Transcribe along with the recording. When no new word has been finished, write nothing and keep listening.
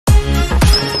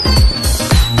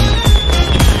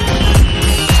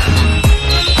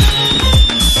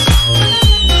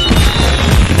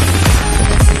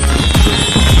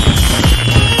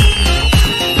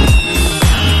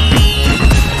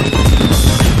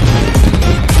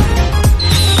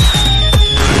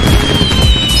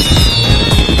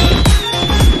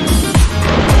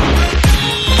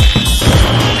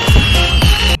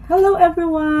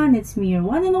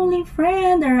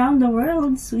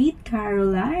Sweet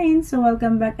Caroline. So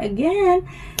welcome back again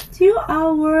to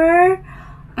our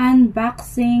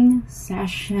unboxing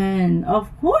session. Of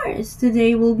course,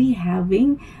 today we'll be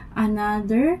having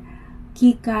another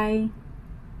Kikay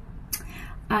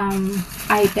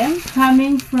item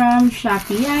coming from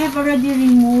Shopee. I have already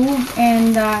removed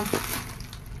and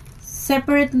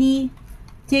separately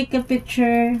take a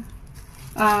picture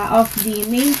of the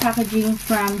main packaging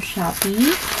from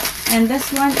Shopee, and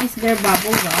this one is their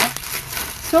bubble wrap.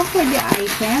 So for the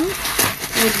item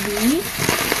would be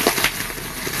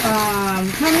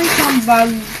coming from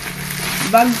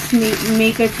Bag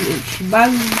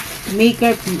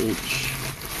Maker PH.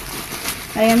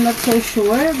 I am not so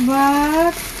sure,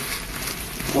 but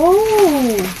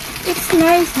oh, it's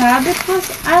nice, huh? Because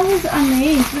I was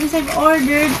amazed because I've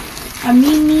ordered a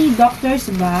mini doctor's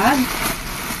bag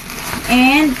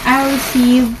and I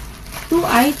received 2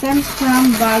 items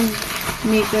from Bag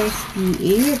Makers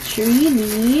PH.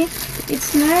 Really,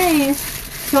 it's nice.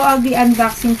 So I'll be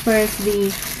unboxing first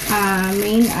the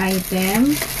main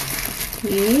item.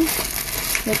 Okay,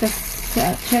 let us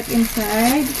check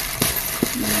inside.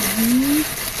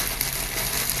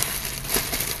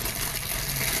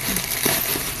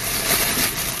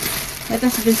 Let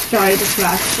us destroy the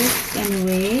plastic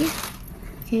anyway.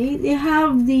 Okay, they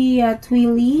have the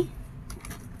twilly.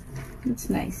 That's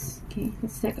nice. Okay,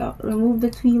 let's check out. Remove the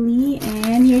twilly,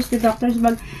 and here's the doctor's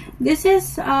bag. This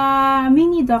is a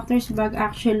mini doctor's bag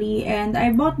actually, and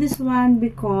I bought this one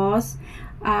because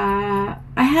I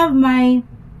have my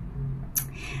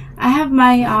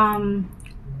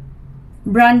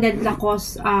branded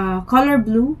Lacoste color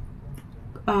blue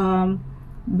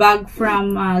bag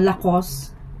from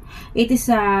Lacoste. It is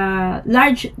a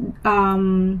large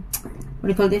what do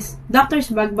you call this, doctor's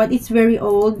bag, but it's very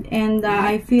old, and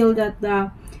I feel that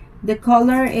the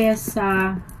color is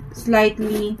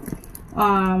slightly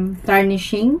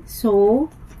tarnishing, so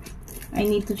I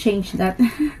need to change that.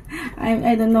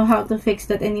 I don't know how to fix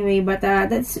that anyway, but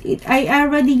that's it. I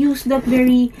already used that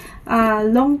very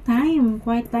long time,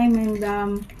 quite time, and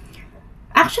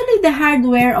actually the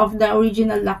hardware of the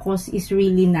original Lacoste is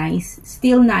really nice,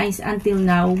 still nice until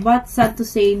now, but sad to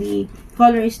say the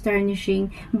color is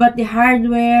tarnishing, but the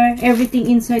hardware, everything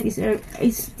inside is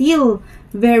still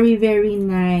very, very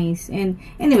nice. And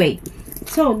anyway,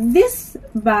 so this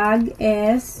bag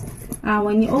is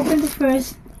when you open the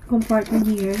first compartment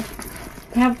here,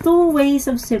 you have 2 ways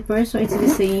of zipper, so it's the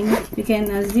same. You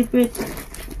can zip it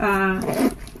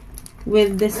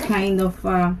with this kind of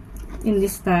in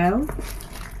this style,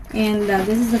 and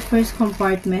this is the first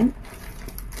compartment.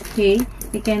 Okay,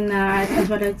 you can as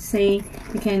what I'd say,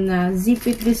 you can zip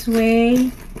it this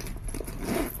way,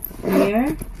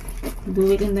 here,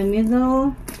 do it in the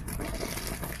middle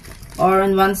or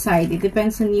on one side, it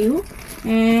depends on you.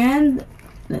 And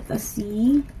let us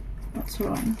see what's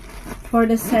wrong. For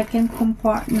the second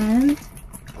compartment,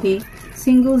 okay,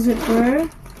 single zipper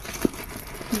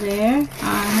there.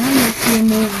 Let's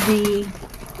remove the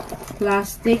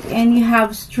plastic, and you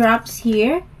have straps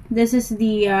here. This is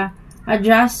the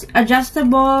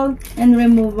adjustable and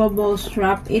removable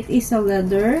strap. It is a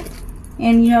leather,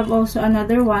 and you have also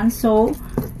another one. So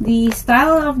the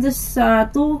style of this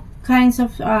 2 kinds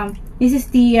of this is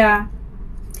the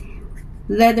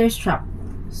leather strap,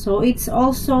 so it's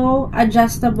also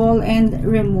adjustable and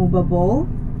removable.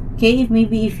 Okay,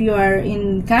 maybe if you are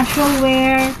in casual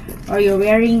wear or you're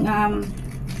wearing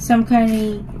some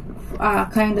kind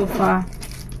of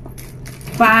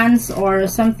pants or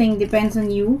something, depends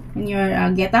on you and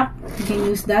your get up, you can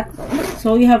use that.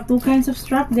 So you have 2 kinds of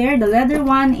strap there, the leather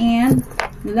one, and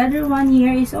the leather one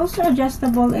here is also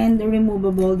adjustable and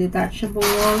removable, detachable.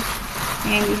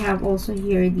 And you have also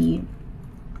here the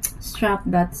strap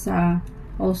that's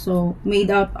also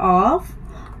made out of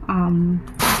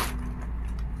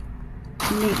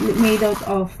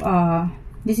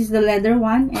this is the leather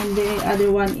one, and the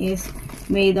other one is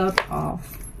made out of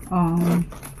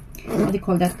what do you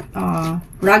call that,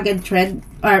 rugged thread,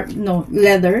 or no,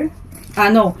 leather.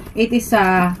 No, it is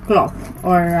a cloth,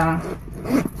 or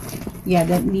yeah,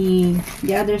 the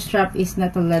other strap is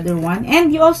not a leather one.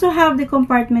 And you also have the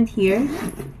compartment here,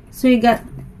 so you got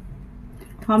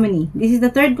how many? This is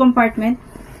the 3rd compartment.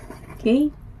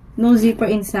 Okay, no zipper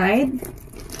inside,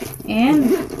 and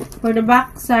for the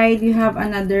back side you have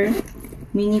another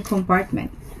mini compartment,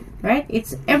 right?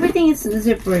 Everything is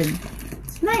zippered.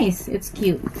 It's nice, it's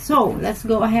cute. So let's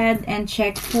go ahead and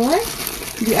check for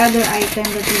the other item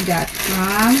that we got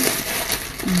from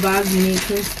Bag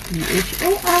Makers PH.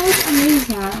 Oh, I was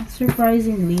amazed, huh?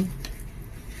 Surprisingly,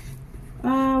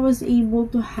 I was able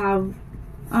to have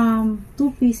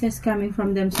 2 pieces coming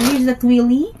from them. So here's the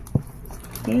twilly.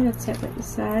 Okay, let's set it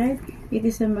aside. It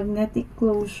is a magnetic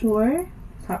closure.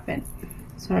 Open.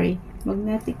 Sorry,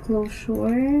 magnetic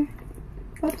closure.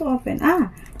 How to open?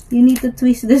 You need to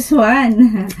twist this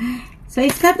one. So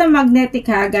it's not a magnetic,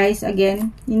 guys.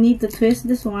 Again, you need to twist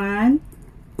this one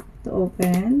to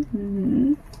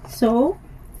open. So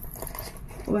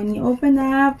when you open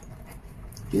up,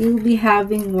 you'll be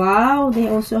having, wow, they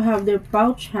also have their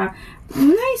pouch,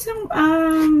 nice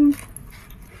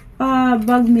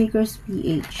Bag Makers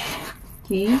PH.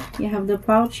 Okay, you have the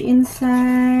pouch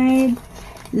inside,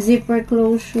 zipper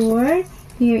closure.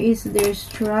 Here is their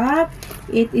strap.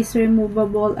 It is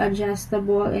removable,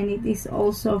 adjustable, and it is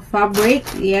also fabric.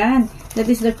 Yeah, that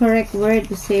is the correct word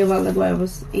to say. While ago I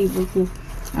was able to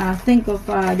think of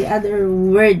the other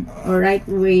word or right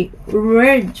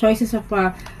word choices of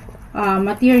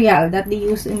material that they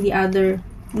use in the other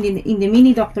in the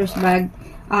mini doctor's bag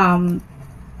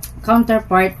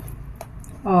counterpart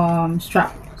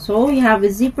strap. So you have a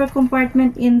zipper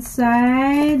compartment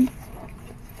inside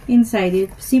it,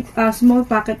 small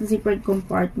pocket zippered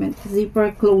compartment,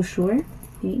 zipper closure.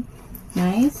 Okay,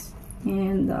 nice.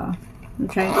 And I'm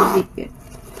trying to zip it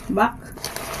back.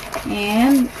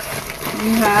 And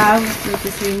you have, let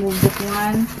us remove that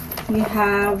one. You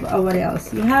have what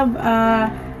else? You have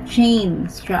a chain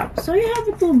strap. So you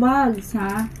have 2 bags,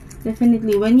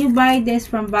 definitely. When you buy this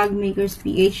from Bag Makers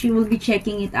PH, you will be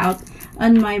checking it out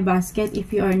on my basket.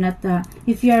 If you are not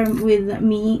if you are with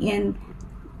me in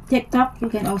TikTok, you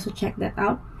can also check that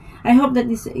out. I hope that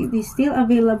it is still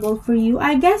available for you.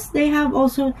 I guess they have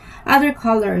also other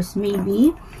colors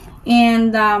maybe,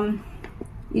 and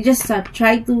you just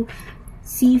try to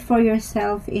see for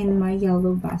yourself in my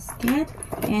yellow basket,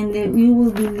 and we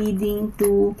will be leading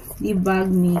to the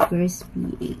Bag Makers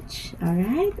PH.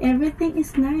 Alright, everything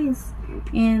is nice.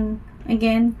 And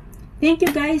again, thank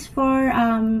you guys for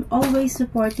always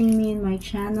supporting me in my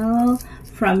channel,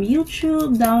 from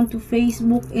YouTube down to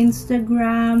Facebook,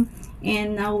 Instagram,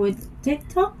 and now with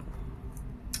TikTok.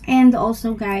 And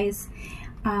also guys,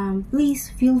 please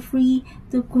feel free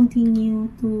to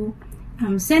continue to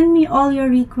send me all your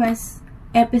requests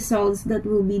episodes that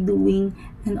we'll be doing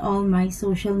in all my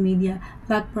social media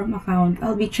platform account.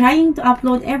 I'll be trying to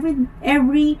upload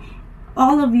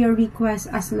all of your requests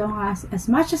as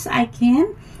much as I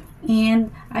can,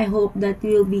 and I hope that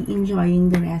you'll be enjoying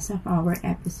the rest of our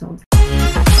episode.